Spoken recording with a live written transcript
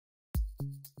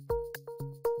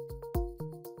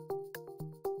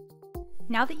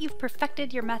Now that you've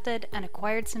perfected your method and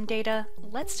acquired some data,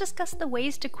 let's discuss the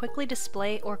ways to quickly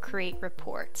display or create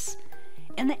reports.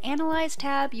 In the Analyze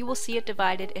tab, you will see it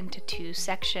divided into two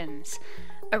sections: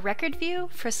 a record view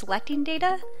for selecting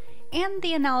data, and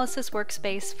the Analysis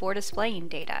workspace for displaying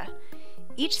data.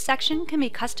 Each section can be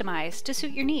customized to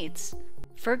suit your needs.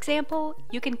 For example,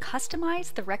 you can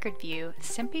customize the record view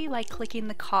simply by clicking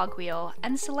the cogwheel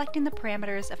and selecting the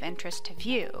parameters of interest to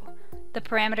view. The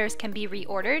parameters can be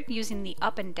reordered using the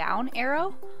up and down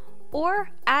arrow, or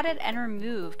added and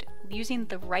removed using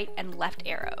the right and left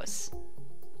arrows.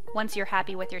 Once you're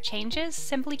happy with your changes,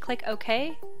 simply click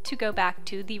OK to go back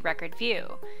to the record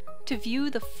view. To view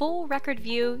the full record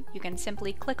view, you can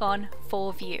simply click on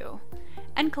Full View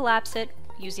and collapse it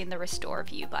using the Restore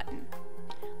View button.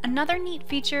 Another neat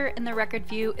feature in the record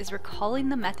view is recalling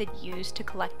the method used to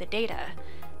collect the data.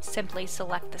 Simply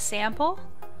select the sample,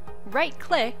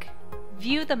 right-click,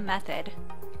 view the method.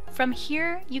 From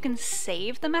here, you can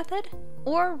save the method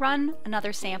or run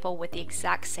another sample with the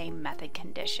exact same method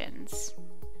conditions.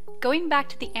 Going back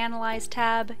to the Analyze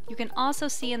tab, you can also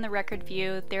see in the record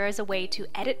view there is a way to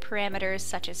edit parameters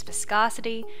such as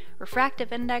viscosity,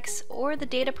 refractive index, or the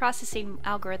data processing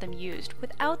algorithm used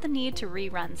without the need to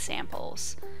rerun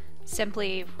samples.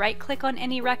 Simply right-click on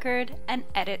any record and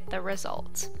edit the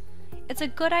result. It's a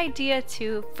good idea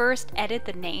to first edit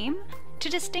the name to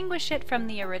distinguish it from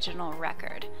the original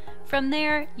record. From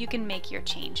there, you can make your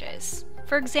changes.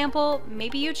 For example,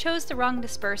 maybe you chose the wrong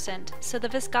dispersant, so the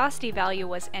viscosity value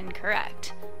was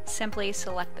incorrect. Simply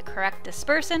select the correct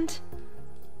dispersant,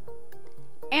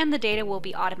 and the data will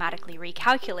be automatically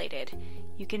recalculated.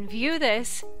 You can view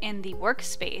this in the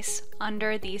Workspace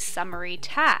under the Summary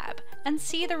tab and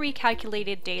see the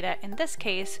recalculated data, in this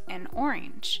case in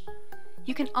orange.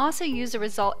 You can also use the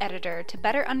result editor to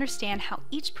better understand how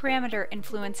each parameter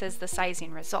influences the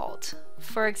sizing result.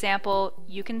 For example,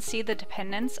 you can see the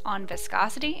dependence on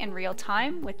viscosity in real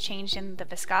time with change in the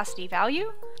viscosity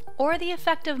value, or the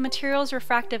effect of materials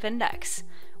refractive index,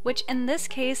 which in this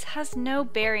case has no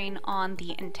bearing on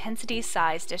the intensity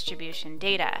size distribution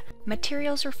data.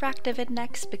 Materials refractive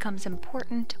index becomes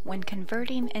important when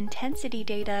converting intensity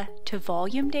data to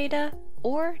volume data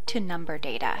or to number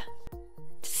data.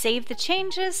 To save the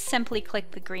changes, simply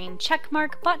click the green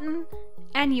checkmark button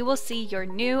and you will see your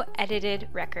new edited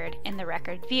record in the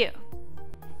record view.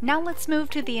 Now let's move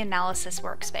to the Analysis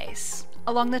workspace.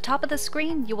 Along the top of the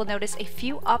screen, you will notice a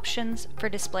few options for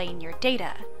displaying your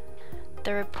data.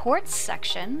 The Reports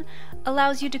section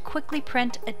allows you to quickly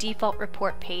print a default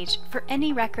report page for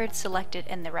any record selected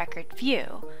in the record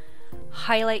view.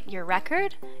 Highlight your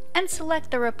record and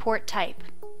select the report type.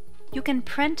 You can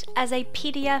print as a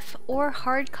PDF or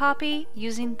hard copy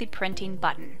using the printing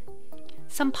button.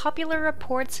 Some popular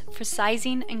reports for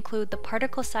sizing include the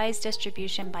particle size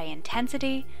distribution by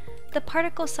intensity, the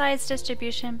particle size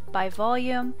distribution by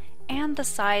volume, and the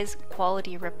size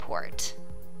quality report.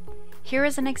 Here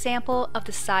is an example of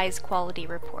the size quality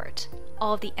report.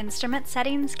 All of the instrument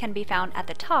settings can be found at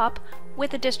the top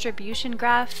with a distribution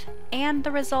graph and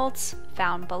the results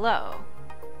found below.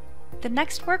 The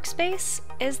next workspace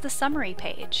is the Summary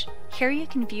page. Here you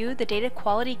can view the data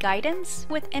quality guidance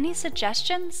with any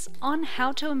suggestions on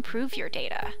how to improve your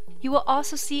data. You will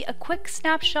also see a quick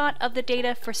snapshot of the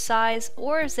data for size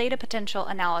or zeta potential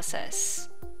analysis.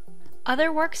 Other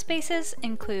workspaces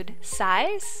include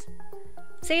size,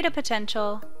 zeta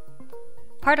potential,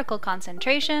 particle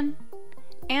concentration,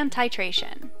 and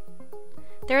titration.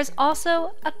 There is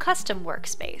also a custom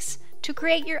workspace to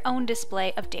create your own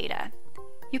display of data.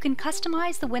 You can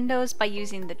customize the windows by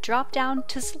using the drop-down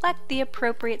to select the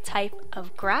appropriate type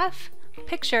of graph,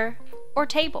 picture, or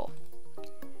table.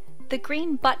 The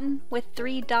green button with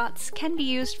 3 dots can be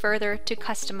used further to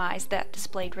customize the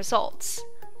displayed results.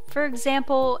 For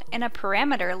example, in a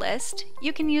parameter list,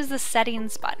 you can use the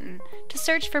Settings button to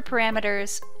search for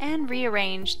parameters and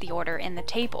rearrange the order in the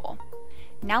table.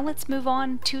 Now let's move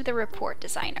on to the Report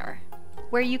Designer,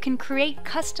 where you can create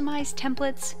customized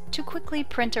templates to quickly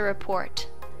print a report.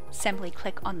 Simply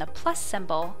click on the plus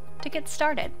symbol to get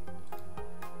started.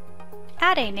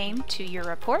 Add a name to your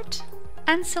report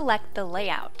and select the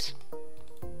layout.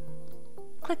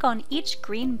 Click on each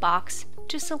green box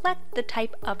to select the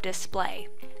type of display.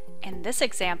 In this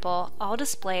example, I'll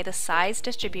display the size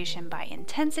distribution by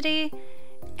intensity,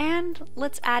 and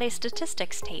let's add a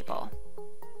statistics table.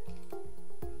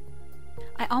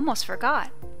 I almost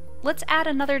forgot. Let's add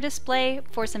another display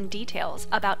for some details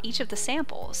about each of the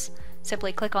samples.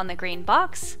 Simply click on the green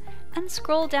box and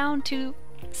scroll down to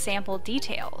Sample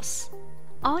Details.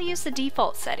 I'll use the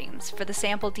default settings for the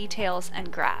sample details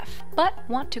and graph, but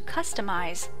want to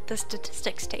customize the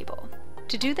statistics table.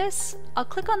 To do this, I'll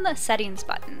click on the Settings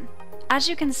button. As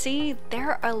you can see, there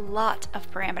are a lot of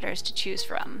parameters to choose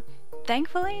from.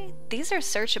 Thankfully, these are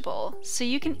searchable, so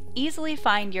you can easily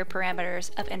find your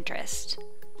parameters of interest.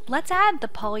 Let's add the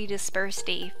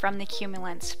polydispersity from the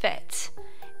cumulants fit,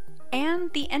 and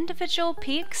the individual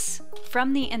peaks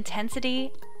from the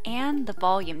intensity and the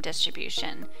volume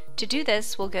distribution. To do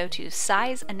this, we'll go to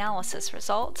Size Analysis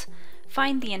Result,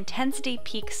 find the intensity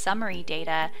peak summary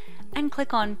data, and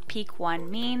click on Peak 1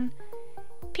 Mean,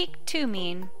 Peak 2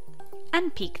 Mean,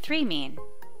 and Peak 3 Mean.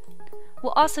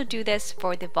 We'll also do this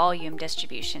for the volume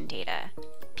distribution data,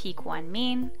 Peak 1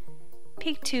 Mean,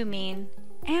 Peak 2 Mean,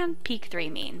 and Peak 3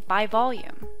 Mean by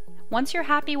volume. Once you're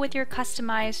happy with your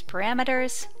customized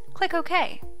parameters, click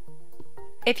OK.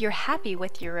 If you're happy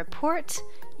with your report,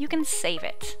 you can save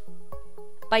it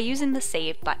by using the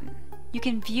Save button. You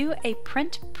can view a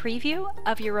print preview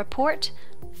of your report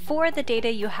for the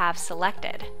data you have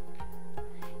selected.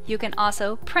 You can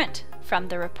also print from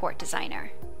the Report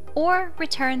Designer, or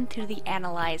return to the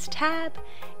Analyze tab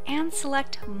and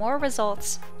select More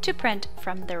Results to print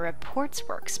from the Reports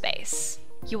workspace.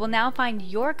 You will now find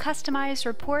your customized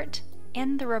report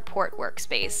in the Report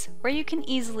workspace, where you can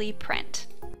easily print.